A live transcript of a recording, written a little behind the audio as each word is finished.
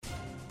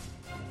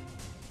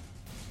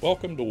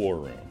Welcome to War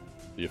Room,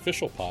 the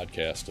official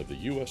podcast of the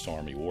U.S.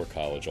 Army War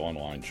College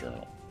online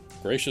journal,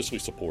 graciously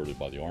supported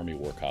by the Army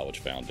War College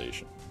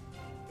Foundation.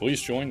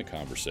 Please join the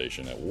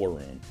conversation at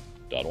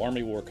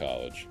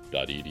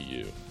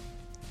warroom.armywarcollege.edu.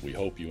 We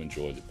hope you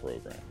enjoy the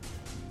program.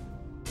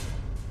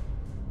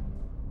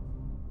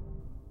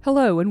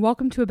 Hello, and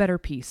welcome to A Better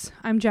Peace.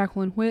 I'm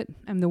Jacqueline Whitt.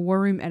 I'm the War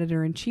Room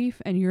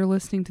Editor-in-Chief, and you're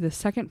listening to the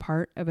second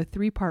part of a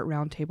three-part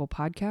roundtable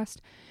podcast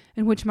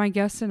in which my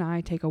guests and I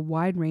take a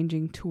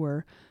wide-ranging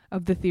tour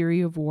of the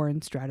theory of war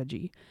and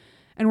strategy.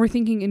 And we're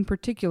thinking in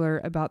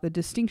particular about the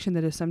distinction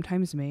that is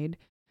sometimes made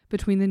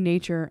between the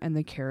nature and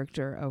the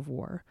character of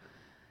war.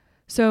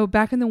 So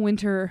back in the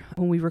winter,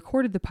 when we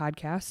recorded the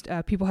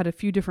podcast, people had a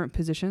few different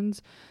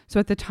positions. So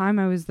at the time,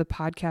 I was the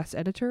podcast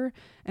editor,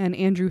 and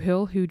Andrew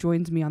Hiil, who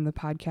joins me on the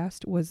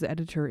podcast, was the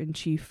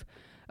editor-in-chief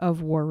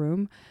of War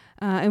Room.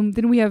 And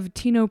then we have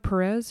Tino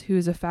Perez, who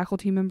is a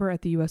faculty member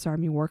at the U.S.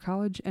 Army War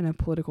College and a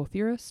political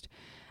theorist.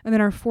 And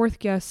then our fourth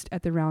guest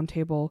at the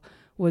roundtable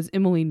was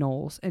Emily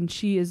Knowles, and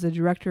she is the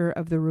director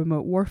of the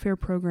Remote Warfare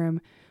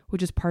Program,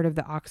 which is part of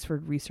the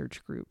Oxford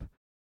Research Group.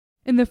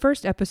 In the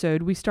first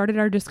episode, we started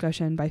our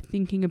discussion by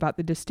thinking about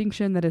the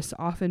distinction that is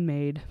often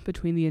made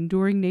between the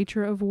enduring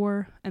nature of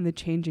war and the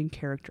changing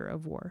character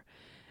of war.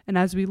 And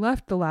as we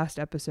left the last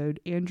episode,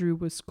 Andrew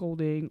was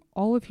scolding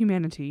all of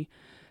humanity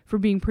for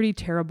being pretty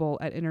terrible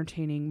at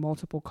entertaining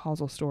multiple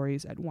causal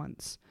stories at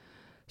once.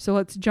 So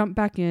let's jump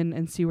back in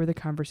and see where the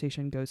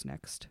conversation goes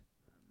next.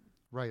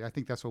 Right, I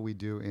think that's what we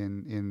do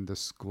in the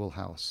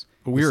schoolhouse.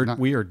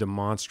 We are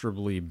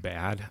demonstrably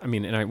bad. I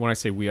mean, when I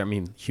say we, I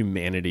mean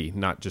humanity,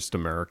 not just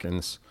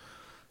Americans.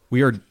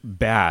 We are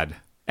bad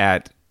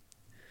at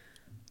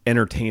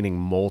entertaining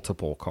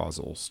multiple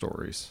causal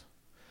stories.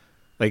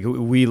 Like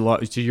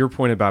to your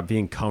point about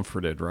being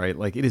comforted, right?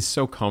 Like it is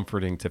so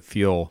comforting to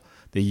feel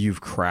that you've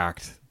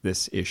cracked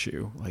this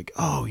issue. Like,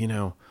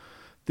 oh,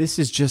 this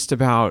is just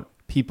about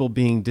people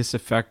being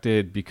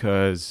disaffected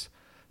because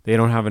they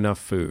don't have enough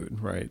food,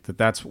 right?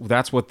 That's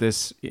what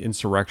this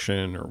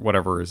insurrection or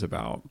whatever is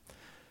about.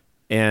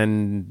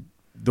 And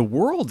the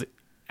world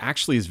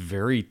actually is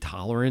very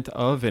tolerant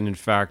of, and in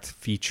fact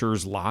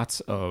features lots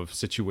of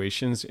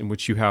situations in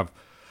which you have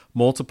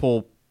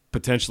multiple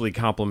potentially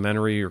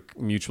complementary or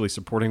mutually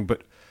supporting,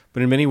 but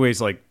in many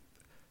ways, like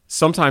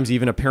sometimes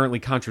even apparently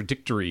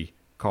contradictory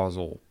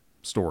causal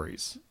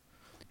stories.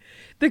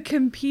 The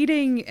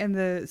competing and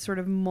the sort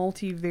of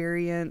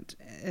multivariant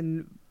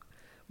and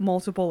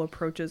multiple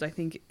approaches, I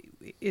think,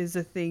 is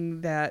a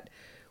thing that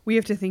we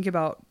have to think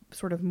about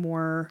sort of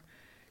more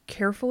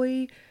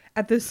carefully.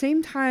 At the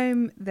same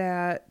time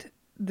that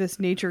this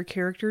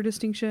nature-character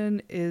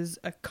distinction is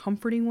a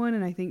comforting one,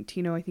 and I think,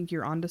 Tino,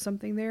 you're onto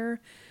something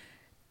there.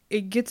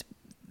 It gets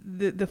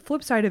the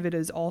flip side of it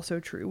is also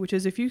true, which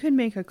is if you can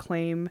make a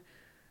claim,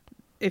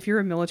 if you're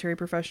a military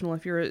professional,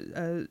 if you're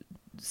a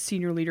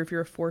senior leader, if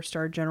you're a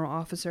 4-star general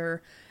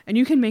officer, and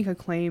you can make a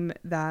claim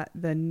that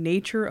the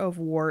nature of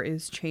war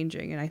is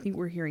changing, and I think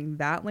we're hearing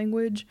that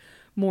language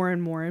more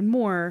and more and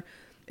more,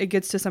 it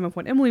gets to some of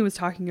what Emily was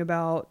talking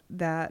about,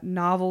 that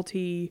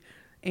novelty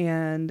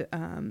and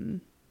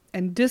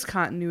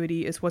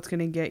discontinuity is what's going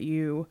to get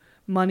you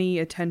money,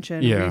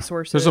 attention,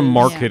 resources. There's a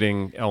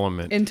marketing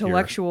element,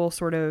 intellectual here.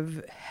 Sort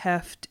of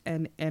heft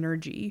and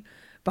energy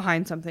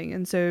behind something.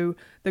 And so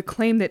the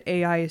claim that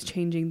AI is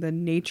changing the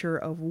nature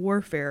of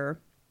warfare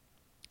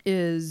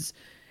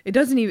it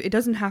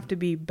doesn't have to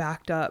be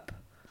backed up.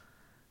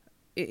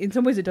 In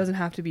some ways, it doesn't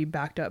have to be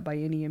backed up by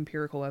any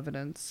empirical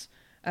evidence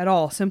at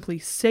all. Simply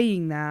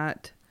saying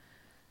that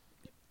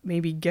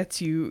maybe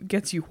gets you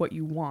what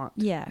you want.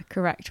 Yeah,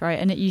 correct, right?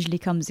 And it usually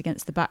comes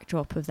against the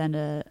backdrop of then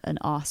an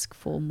ask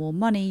for more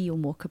money or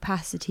more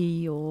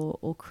capacity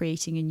or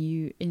creating a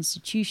new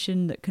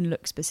institution that can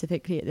look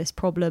specifically at this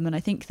problem. And I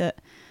think that,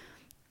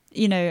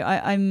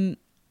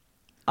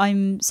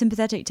 I'm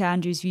sympathetic to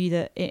Andrew's view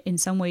that in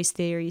some ways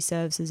theory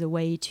serves as a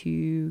way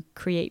to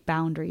create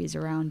boundaries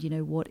around,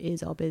 what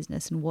is our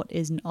business and what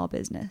isn't our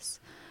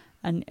business.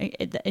 And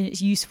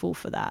it's useful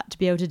for that, to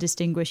be able to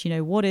distinguish,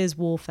 what is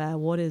warfare,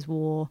 what is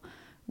war,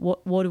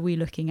 what are we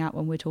looking at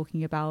when we're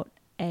talking about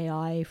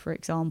AI, for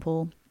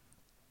example?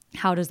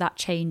 How does that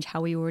change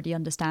how we already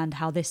understand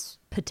how this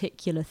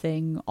particular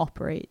thing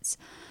operates?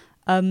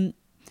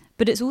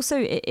 But it's also,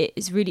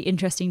 it's really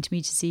interesting to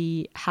me to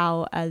see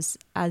how, as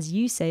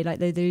you say, like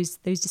those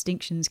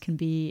distinctions can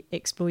be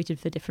exploited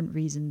for different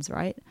reasons,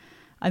 right?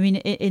 I mean,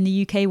 in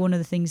the UK, one of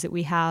the things that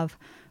we have,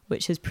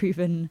 which has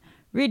proven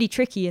really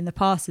tricky in the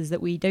past, is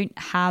that we don't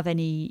have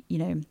any,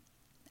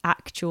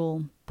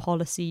 actual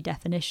policy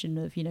definition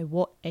of,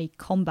 what a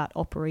combat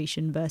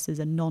operation versus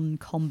a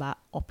non-combat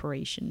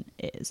operation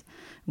is.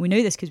 And we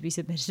know this because we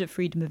submitted a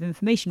Freedom of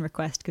Information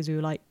request because we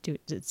were like,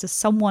 does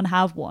someone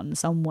have one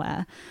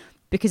somewhere?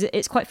 Because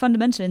it's quite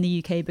fundamental in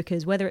the UK,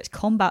 because whether it's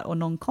combat or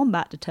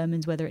non-combat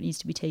determines whether it needs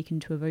to be taken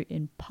to a vote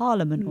in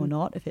Parliament or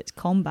not, if it's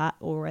combat,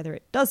 or whether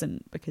it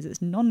doesn't, because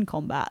it's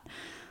non-combat.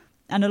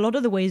 And a lot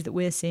of the ways that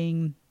we're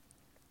seeing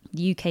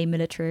the UK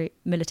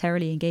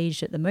militarily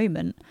engaged at the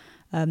moment,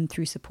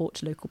 through support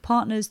to local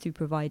partners, through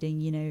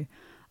providing,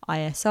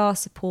 ISR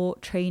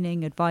support,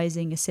 training,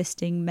 advising,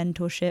 assisting,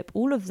 mentorship.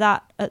 All of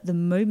that at the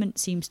moment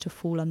seems to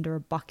fall under a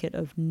bucket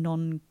of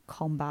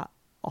non-combat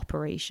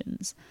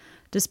operations,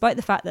 despite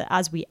the fact that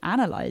as we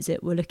analyse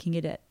it, we're looking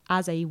at it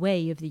as a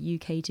way of the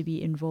UK to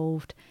be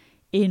involved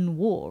in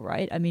war,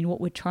 right? I mean, what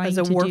we're trying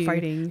to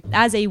do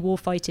as a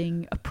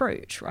warfighting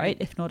approach, right?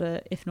 If not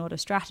a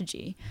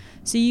strategy.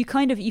 So you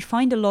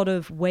find a lot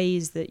of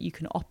ways that you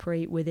can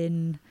operate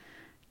within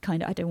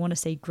kind of, I don't want to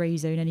say grey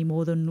zone any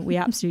more than we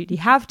absolutely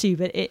have to,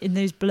 but in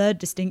those blurred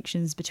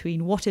distinctions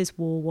between what is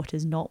war, what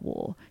is not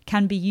war,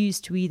 can be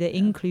used to either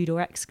include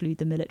or exclude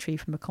the military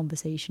from a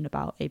conversation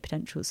about a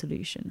potential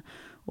solution.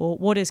 Or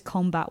what is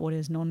combat, what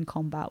is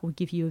non-combat, will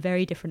give you a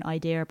very different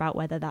idea about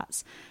whether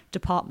that's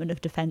Department of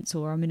Defence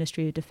or our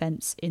Ministry of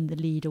Defence in the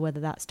lead, or whether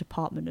that's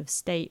Department of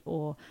State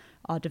or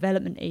our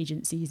development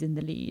agencies in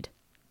the lead.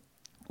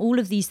 All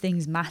of these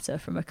things matter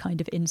from a kind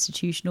of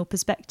institutional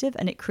perspective,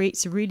 and it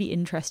creates a really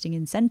interesting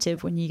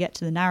incentive when you get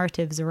to the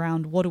narratives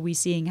around what are we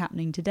seeing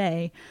happening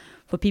today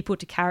for people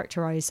to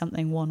characterize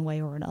something one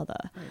way or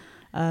another.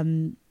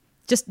 Right.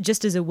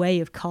 Just as a way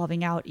of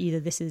carving out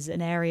either this is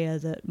an area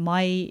that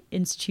my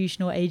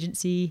institutional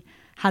agency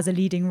has a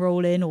leading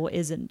role in or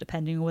isn't,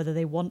 depending on whether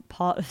they want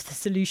part of the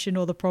solution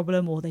or the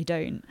problem or they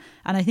don't.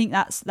 And I think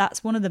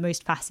that's one of the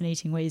most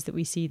fascinating ways that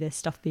we see this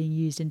stuff being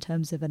used in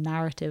terms of a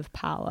narrative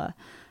power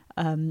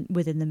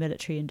within the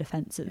military and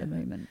defense at the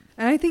moment.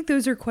 And I think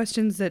those are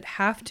questions that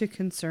have to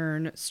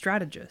concern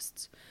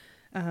strategists,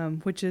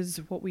 which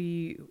is what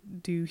we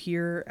do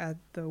here at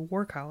the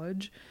War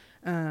College,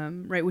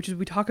 right? Which is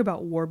we talk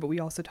about war, but we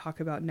also talk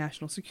about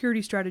national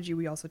security strategy.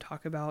 We also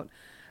talk about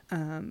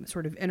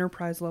sort of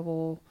enterprise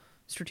level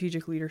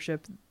strategic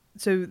leadership.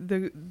 So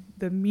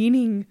the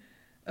meaning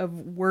of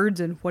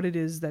words and what it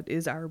is that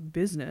is our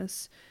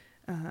business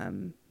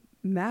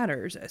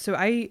matters. So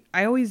I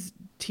always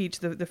teach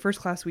the first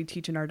class we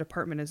teach in our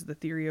department is the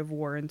theory of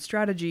war and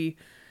strategy.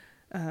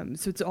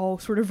 So it's all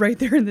sort of right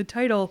there in the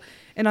title.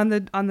 And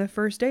on the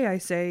first day, I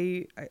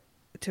say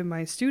to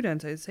my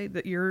students, I say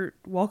that you're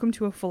welcome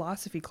to a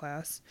philosophy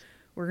class.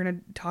 We're going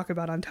to talk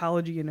about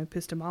ontology and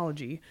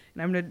epistemology,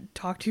 and I'm going to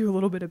talk to you a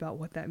little bit about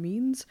what that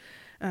means.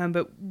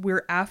 But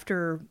we're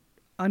after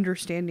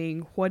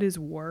understanding what is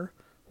war,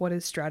 what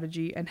is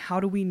strategy, and how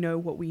do we know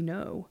what we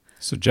know.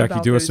 So, Jackie,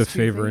 do us a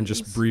favor and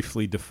just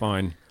briefly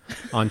define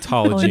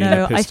ontology and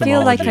epistemology. I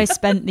feel like I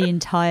spent the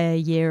entire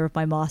year of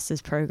my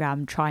master's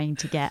program trying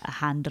to get a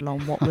handle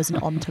on what was an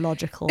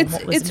ontological and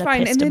what was an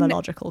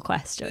epistemological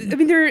question. I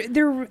mean,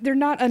 they're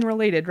not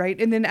unrelated, right?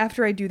 And then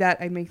after I do that,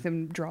 I make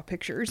them draw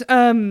pictures.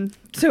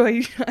 So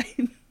I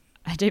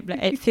don't.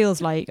 It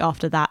feels like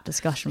after that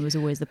discussion was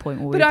always the point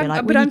where we'd be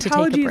like, we need to take a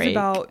break. But ontology is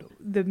about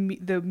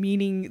the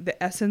meaning,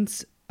 the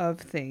essence of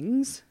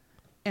things,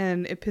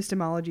 and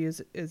epistemology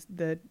is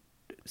the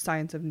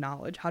science of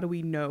knowledge. How do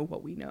we know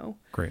what we know?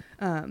 Great.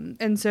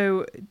 And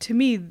so to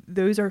me,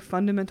 those are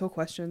fundamental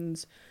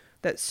questions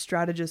that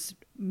strategists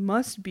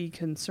must be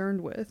concerned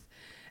with.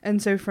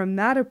 And so from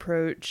that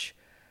approach,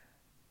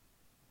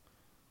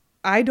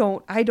 I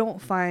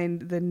don't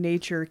find the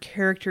nature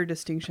character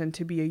distinction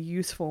to be a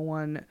useful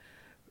one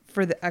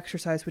for the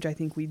exercise, which I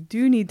think we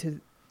do need to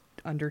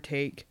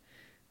undertake,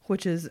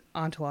 which is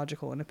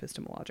ontological and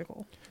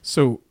epistemological.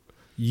 So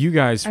you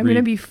guys I'm going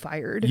to be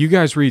fired. You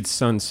guys read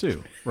Sun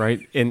Tzu,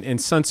 right? And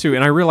Sun Tzu,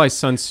 and I realize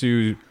Sun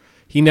Tzu,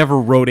 he never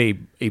wrote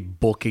a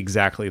book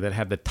exactly that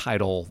had the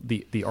title,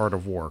 The Art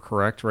of War,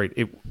 correct? Right?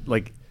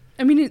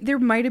 There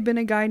might have been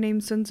a guy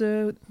named Sun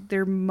Tzu.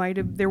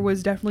 There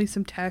was definitely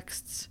some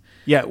texts.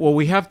 Yeah, well,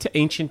 we have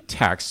ancient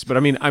texts, but I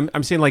mean,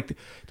 I'm saying like,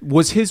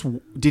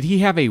 did he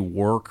have a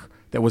work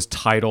that was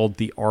titled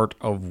The Art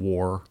of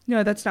War?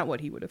 No, that's not what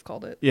he would have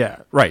called it. Yeah,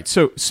 right.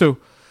 So,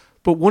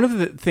 but one of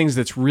the things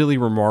that's really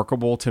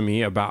remarkable to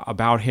me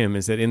about him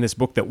is that in this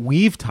book that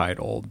we've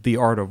titled The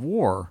Art of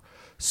War,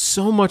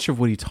 so much of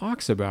what he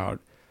talks about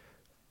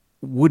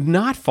would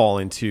not fall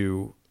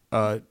into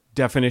a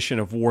definition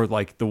of war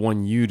like the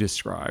one you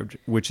described,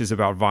 which is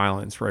about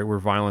violence, right? Where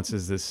violence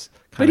is this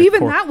kind of... But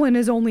even that one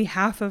is only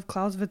half of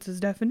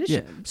Clausewitz's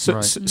definition. Yeah. So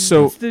it's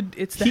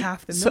the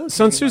half the military.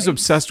 Sun Tzu's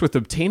obsessed with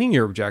obtaining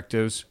your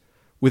objectives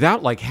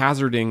without like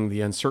hazarding the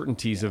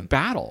uncertainties of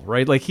battle,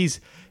 right? Like he's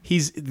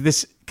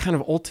this kind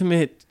of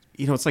ultimate,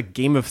 it's like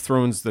Game of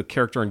Thrones, the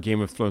character in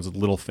Game of Thrones,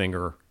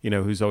 Littlefinger,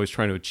 who's always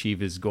trying to achieve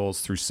his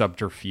goals through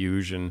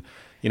subterfuge and,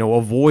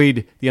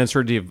 avoid the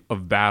uncertainty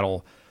of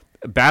battle.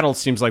 Battle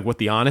seems like what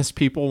the honest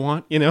people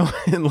want,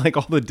 and like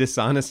all the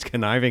dishonest,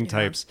 conniving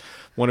types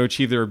want to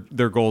achieve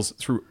their goals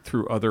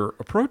through other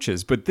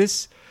approaches. But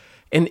this,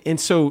 and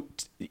so,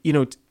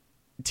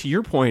 to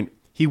your point,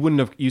 he wouldn't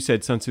have, you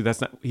said Sun Tzu,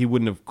 he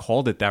wouldn't have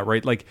called it that,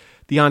 right? Like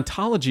the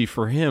ontology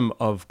for him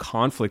of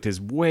conflict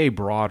is way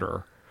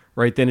broader,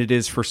 right, than it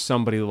is for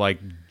somebody like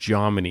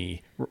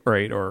Jomini,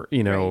 right? Or,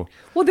 Right.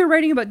 Well, they're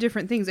writing about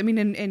different things. I mean,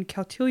 and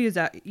Kautilya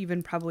is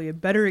even probably a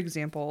better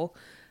example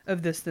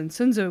of this than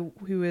Sun Tzu,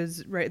 who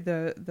is, right,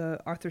 the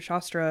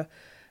Arthashastra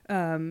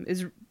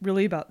is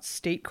really about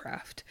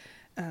statecraft.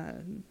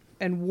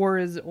 war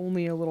is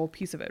only a little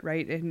piece of it,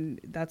 right? And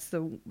that's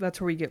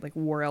where we get like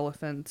war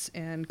elephants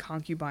and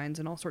concubines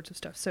and all sorts of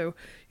stuff. So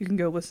you can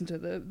go listen to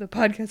the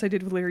podcast I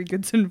did with Larry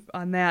Goodson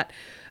on that.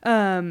 We'll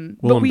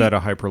embed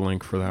a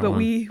hyperlink for that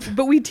one.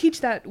 But we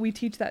teach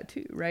that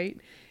too, right?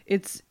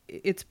 It's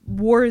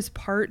war is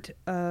part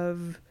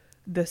of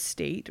the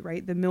state,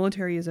 right? The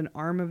military is an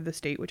arm of the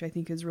state, which I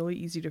think is really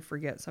easy to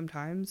forget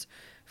sometimes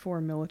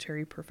for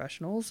military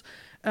professionals.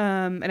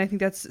 And I think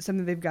that's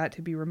something they've got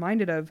to be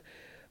reminded of.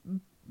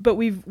 But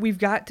we've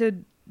got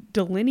to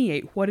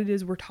delineate what it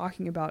is we're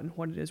talking about and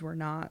what it is we're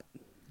not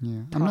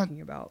talking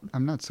about.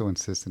 I'm not so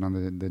insistent on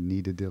the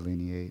need to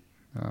delineate.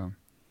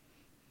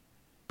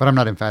 But I'm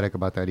not emphatic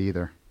about that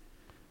either.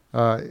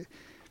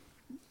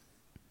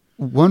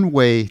 One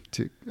way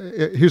to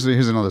here's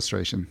an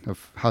illustration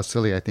of how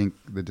silly I think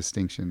the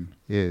distinction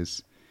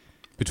is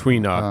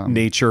between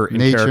nature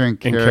and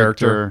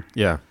character.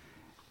 Yeah.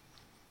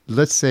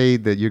 Let's say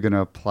that you're going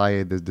to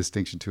apply the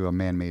distinction to a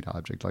man-made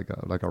object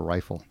like a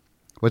rifle.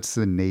 What's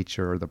the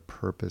nature or the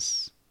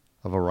purpose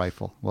of a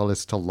rifle? Well,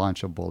 it's to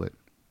launch a bullet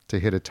to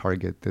hit a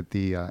target that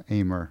the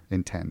aimer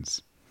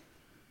intends.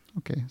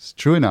 Okay, it's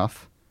true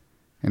enough,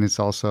 and it's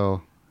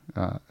also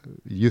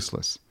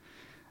useless.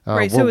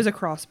 Right, so is a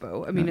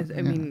crossbow. I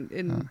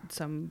mean,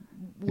 some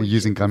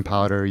using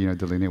gunpowder,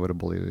 delineate what a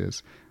bullet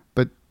is.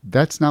 But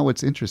that's not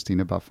what's interesting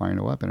about firing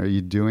a weapon. Are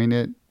you doing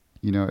it,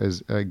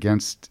 as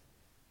against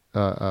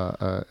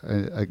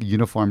a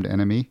uniformed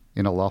enemy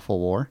in a lawful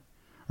war?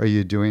 Are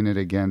you doing it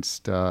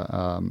against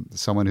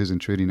someone who's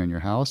intruding on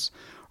your house?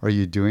 Are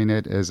you doing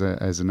it as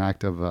an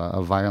act of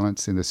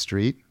violence in the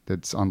street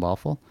that's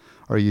unlawful?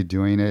 Are you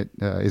doing it?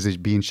 Is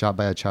it being shot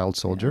by a child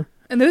soldier?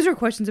 Yeah. And those are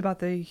questions about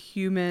the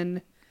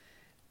human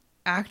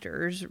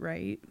actors,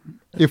 right?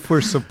 If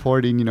we're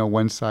supporting,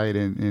 one side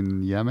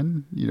in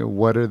Yemen,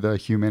 what are the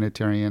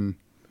humanitarian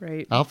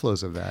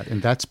outflows of that?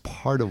 And that's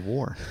part of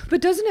war.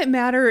 But doesn't it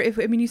matter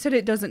you said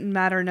it doesn't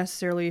matter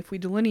necessarily if we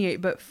delineate,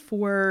 but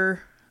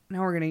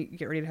now we're going to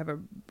get ready to have a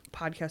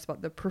podcast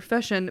about the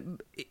profession.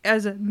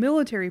 As a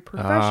military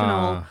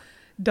professional,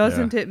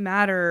 doesn't it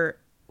matter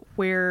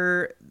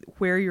where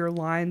your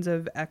lines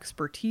of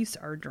expertise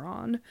are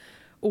drawn?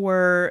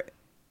 Or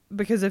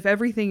because if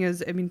everything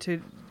is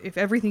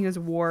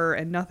war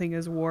and nothing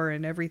is war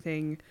and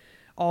everything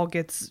all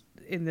gets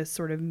in this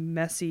sort of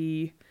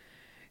messy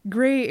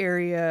gray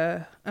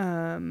area,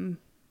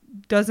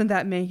 doesn't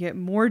that make it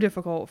more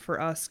difficult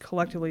for us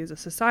collectively as a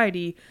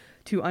society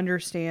to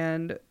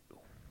understand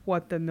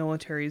what the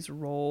military's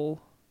role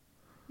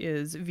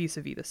is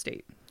vis-a-vis the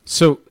state?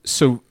 So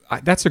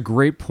that's a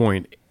great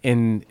point.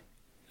 And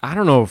I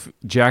don't know if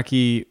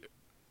Jackie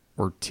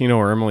or Tino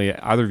or Emily,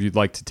 either of you'd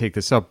like to take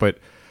this up, but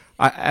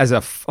as a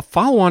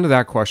follow-on to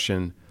that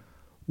question,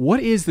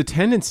 what is the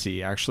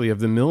tendency actually of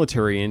the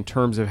military in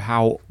terms of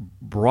how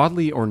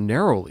broadly or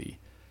narrowly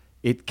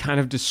it kind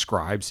of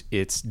describes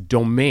its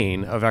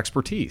domain of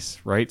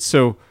expertise, right?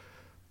 So,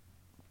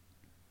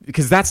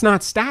 because that's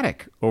not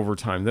static over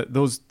time.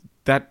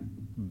 That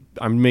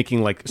I'm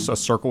making like a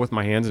circle with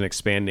my hands and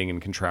expanding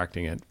and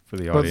contracting it for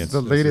the audience.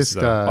 The latest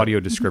audio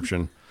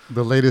description.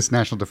 The latest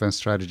National Defense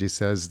Strategy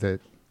says that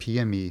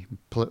PME,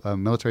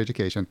 military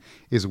education,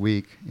 is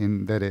weak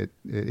in that it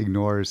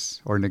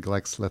ignores or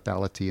neglects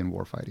lethality in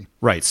warfighting.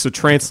 Right. So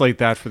translate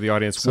that for the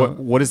audience. So,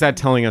 what is that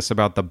telling us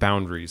about the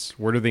boundaries?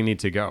 Where do they need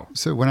to go?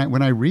 So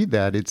when I read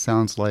that, it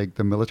sounds like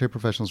the military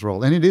professional's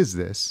role, and it is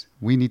this.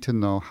 We need to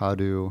know how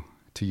to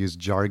use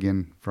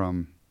jargon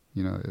from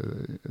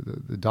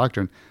the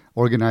doctrine,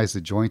 organize the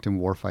joint and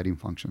warfighting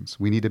functions.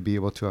 We need to be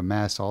able to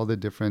amass all the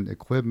different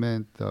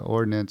equipment, the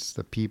ordnance,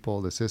 the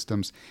people, the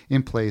systems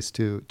in place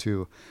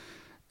to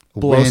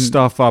blow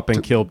stuff up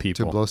and kill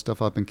people. To blow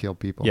stuff up and kill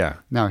people. Yeah.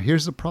 Now,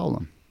 here's the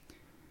problem.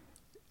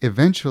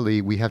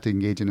 Eventually, we have to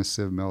engage in a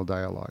civil-mil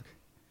dialogue.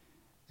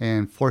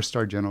 And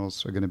 4-star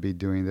generals are going to be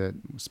doing that,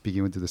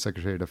 speaking with the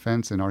Secretary of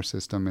Defense in our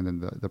system and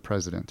then the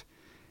President.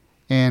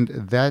 And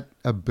that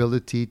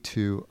ability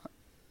to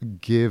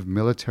give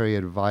military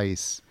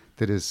advice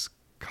that is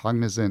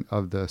cognizant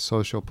of the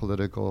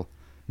socio-political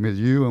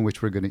milieu in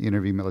which we're going to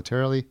intervene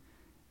militarily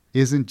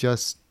isn't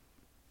just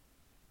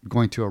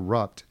going to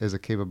erupt as a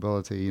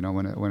capability,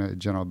 when a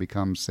general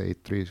becomes, say,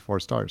 3-4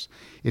 stars.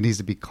 It needs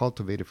to be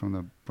cultivated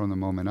from the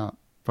moment up,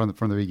 from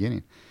the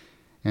beginning.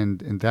 And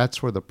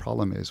that's where the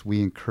problem is.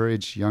 We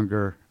encourage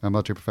younger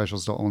military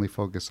professionals to only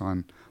focus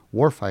on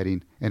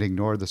warfighting and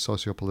ignore the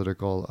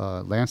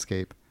socio-political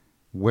landscape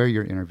where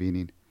you're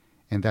intervening.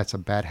 And that's a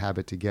bad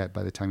habit to get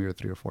by the time you're a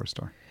 3 or 4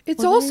 star.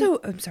 It's also,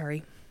 I'm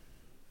sorry.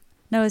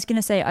 No, I was going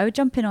to say, I would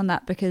jump in on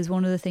that because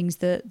one of the things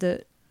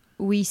that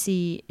we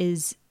see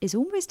is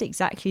almost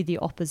exactly the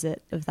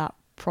opposite of that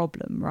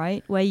problem,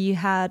 right? Where you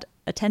had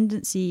a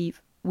tendency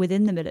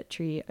within the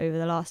military over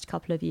the last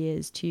couple of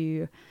years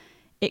to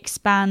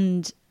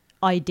expand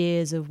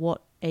ideas of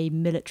what a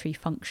military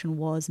function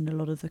was in a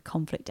lot of the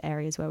conflict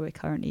areas where we're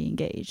currently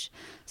engaged.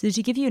 So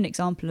to give you an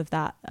example of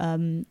that,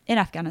 in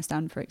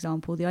Afghanistan, for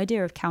example, the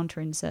idea of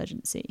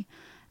counterinsurgency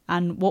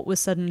and what was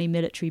suddenly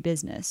military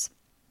business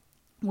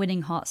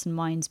winning hearts and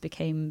minds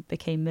became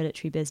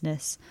military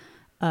business.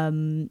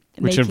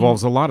 Which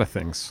involves a lot of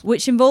things.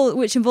 Which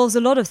involves a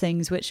lot of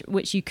things,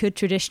 which you could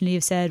traditionally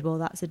have said, well,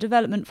 that's a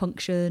development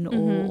function,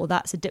 or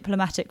that's a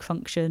diplomatic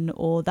function,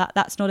 or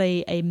that's not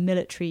a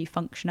military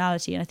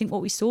functionality. And I think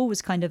what we saw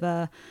was kind of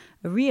a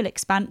real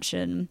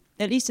expansion,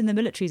 at least in the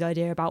military's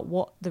idea, about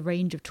what the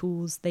range of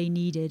tools they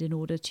needed in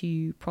order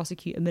to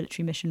prosecute a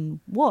military mission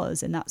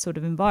was in that sort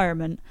of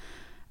environment.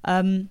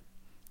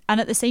 And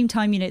at the same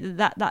time,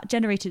 that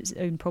generated its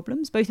own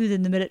problems, both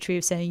within the military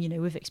of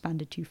saying, we've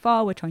expanded too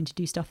far, we're trying to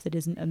do stuff that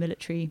isn't a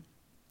military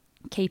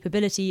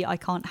capability. I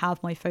can't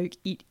have my folk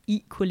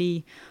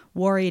equally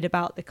worried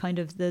about the kind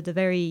of the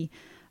very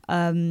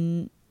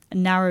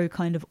narrow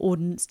kind of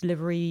ordnance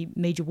delivery,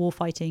 major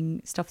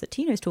warfighting stuff that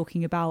Tino's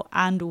talking about,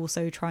 and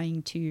also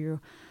trying to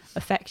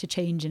affect a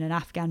change in an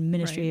Afghan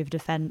Ministry of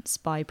Defense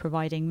by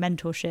providing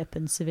mentorship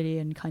and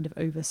civilian kind of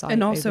oversight.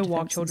 And also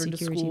walk children to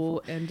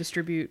school and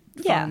distribute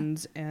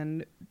funds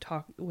and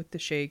talk with the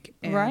sheikh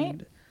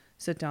and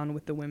sit down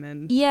with the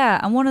women.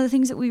 Yeah, and one of the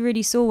things that we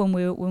really saw when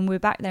we were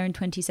back there in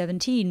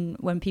 2017,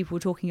 when people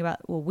were talking about,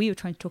 we were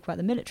trying to talk about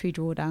the military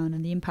drawdown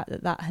and the impact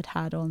that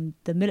had on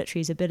the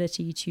military's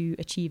ability to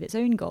achieve its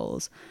own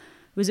goals,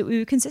 was that we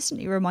were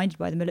consistently reminded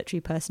by the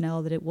military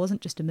personnel that it wasn't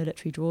just a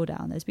military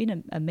drawdown. There's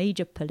been a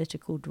major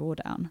political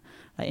drawdown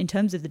in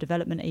terms of the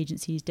development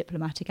agencies,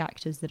 diplomatic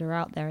actors that are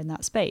out there in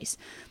that space.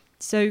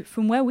 So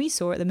from where we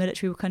saw it, the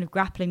military were kind of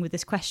grappling with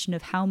this question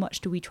of how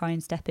much do we try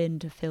and step in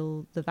to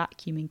fill the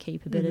vacuum in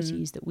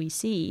capabilities that we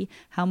see?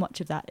 How much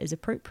of that is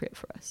appropriate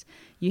for us?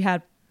 You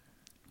had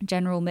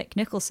General Mick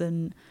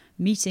Nicholson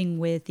meeting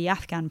with the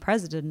Afghan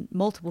president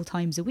multiple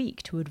times a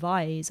week to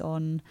advise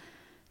on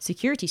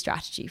security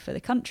strategy for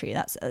the country.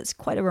 That's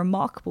quite a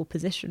remarkable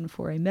position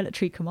for a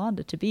military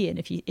commander to be in,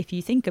 if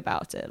you think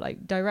about it,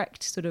 like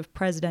direct sort of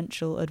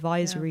presidential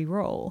advisory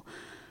role.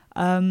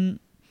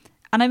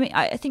 And I mean,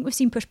 I think we've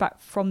seen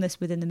pushback from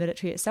this within the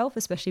military itself,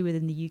 especially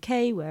within the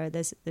UK, where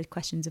there's the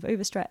questions of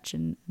overstretch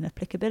and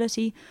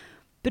applicability,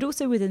 but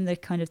also within the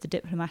kind of the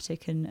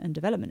diplomatic and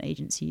development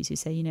agencies who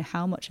say,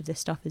 how much of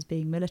this stuff is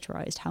being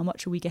militarized? How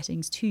much are we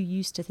getting too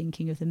used to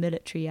thinking of the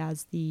military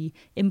as the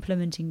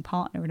implementing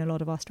partner in a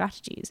lot of our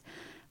strategies?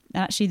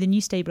 And actually the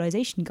new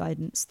stabilization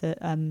guidance that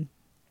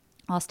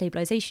our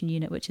stabilization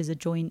unit, which is a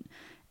joint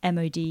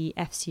MOD,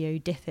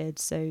 FCO, DFID,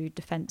 so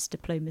Defence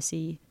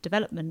Diplomacy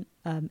Development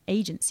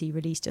Agency,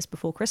 released just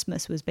before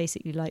Christmas, was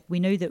basically like,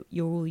 we know that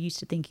you're all used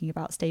to thinking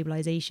about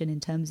stabilization in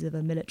terms of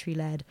a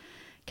military-led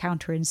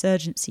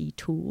counterinsurgency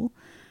tool.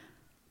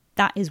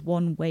 That is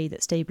one way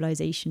that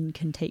stabilization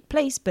can take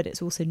place, but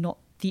it's also not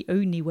the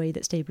only way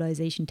that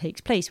stabilization takes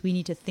place. We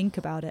need to think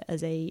about it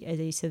as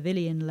a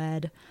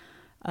civilian-led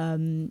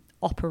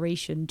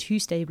operation to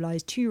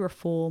stabilize, to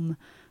reform,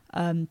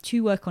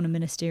 to work on a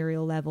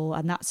ministerial level,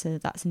 and that's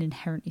an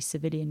inherently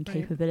civilian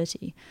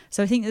capability.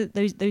 So I think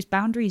that those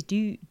boundaries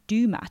do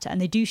matter, and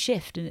they do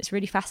shift, and it's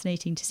really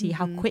fascinating to see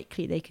how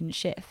quickly they can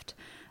shift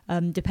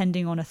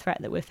depending on a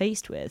threat that we're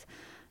faced with.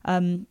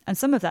 And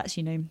some of that's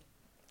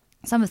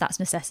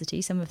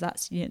necessity, some of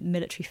that's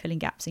military filling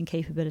gaps in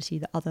capability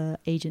that other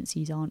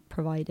agencies aren't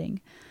providing.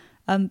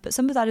 But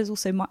some of that is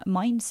also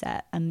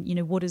mindset,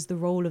 and what is the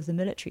role of the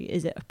military?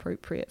 Is it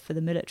appropriate for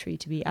the military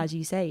to be, as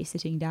you say,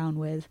 sitting down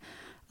with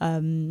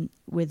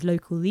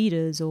local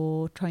leaders,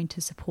 or trying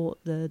to support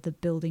the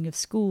building of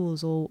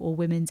schools or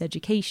women's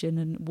education,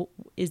 and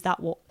is that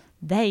what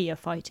they are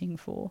fighting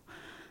for?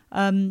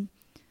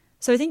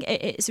 So I think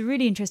it's a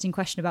really interesting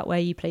question about where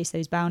you place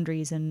those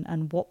boundaries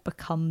and what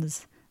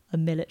becomes a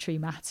military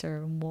matter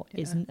and what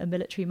isn't a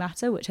military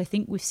matter, which I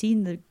think we've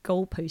seen the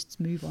goalposts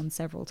move on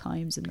several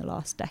times in the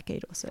last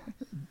decade or so.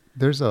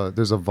 There's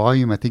a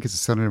volume, I think it's the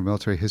Center of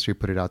Military History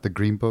put it out, the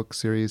Green Book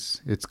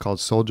series. It's called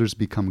Soldiers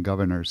Become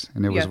Governors.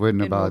 And it was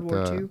written about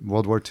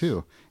World War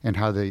II and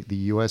how the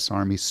U.S.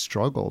 Army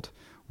struggled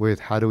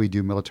with how do we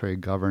do military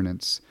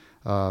governance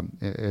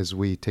as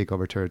we take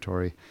over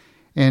territory.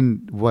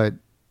 And what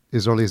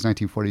as early as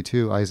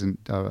 1942,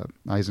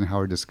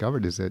 Eisenhower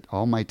discovered is that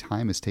all my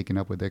time is taken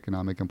up with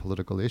economic and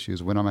political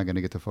issues. When am I going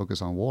to get to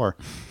focus on war?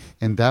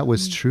 And that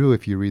was true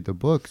if you read the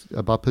book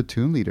about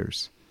platoon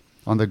leaders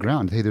on the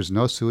ground. Hey, there's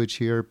no sewage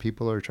here.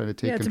 People are trying to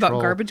take control. It's about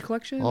garbage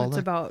collection. It's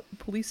about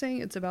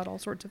policing. It's about all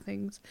sorts of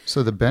things.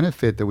 So the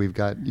benefit that we've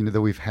got,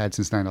 that we've had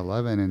since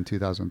 9/11 in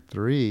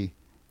 2003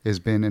 has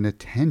been an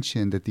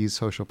attention that these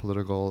social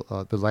political,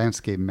 the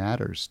landscape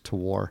matters to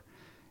war.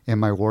 And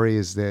my worry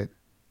is that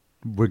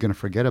we're going to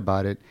forget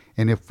about it.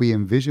 And if we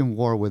envision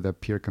war with a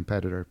peer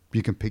competitor,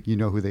 you can pick,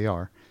 who they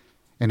are,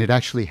 and it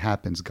actually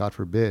happens, God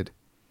forbid,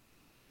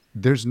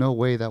 there's no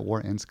way that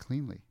war ends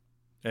cleanly.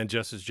 And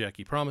just as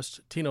Jackie promised,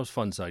 Tino's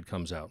fun side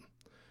comes out.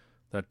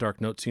 That dark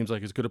note seems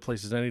like as good a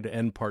place as any to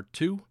end part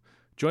 2.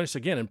 Join us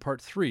again in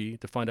part 3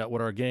 to find out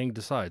what our gang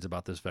decides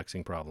about this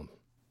vexing problem.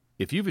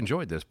 If you've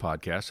enjoyed this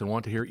podcast and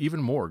want to hear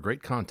even more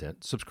great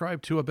content,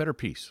 subscribe to A Better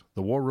Peace,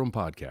 the War Room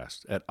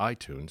Podcast, at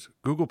iTunes,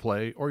 Google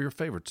Play, or your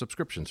favorite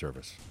subscription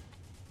service.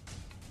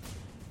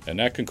 And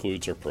that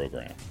concludes our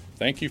program.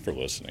 Thank you for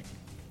listening.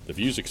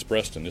 The views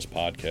expressed in this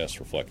podcast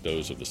reflect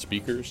those of the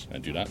speakers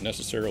and do not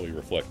necessarily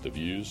reflect the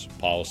views,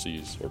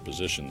 policies, or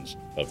positions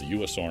of the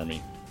U.S.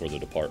 Army or the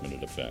Department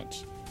of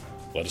Defense.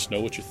 Let us know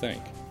what you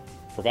think.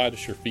 Provide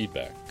us your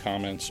feedback,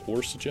 comments,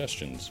 or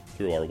suggestions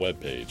through our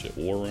webpage at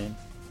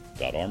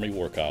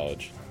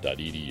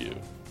warroom.armywarcollege.edu,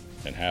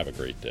 and have a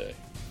great day.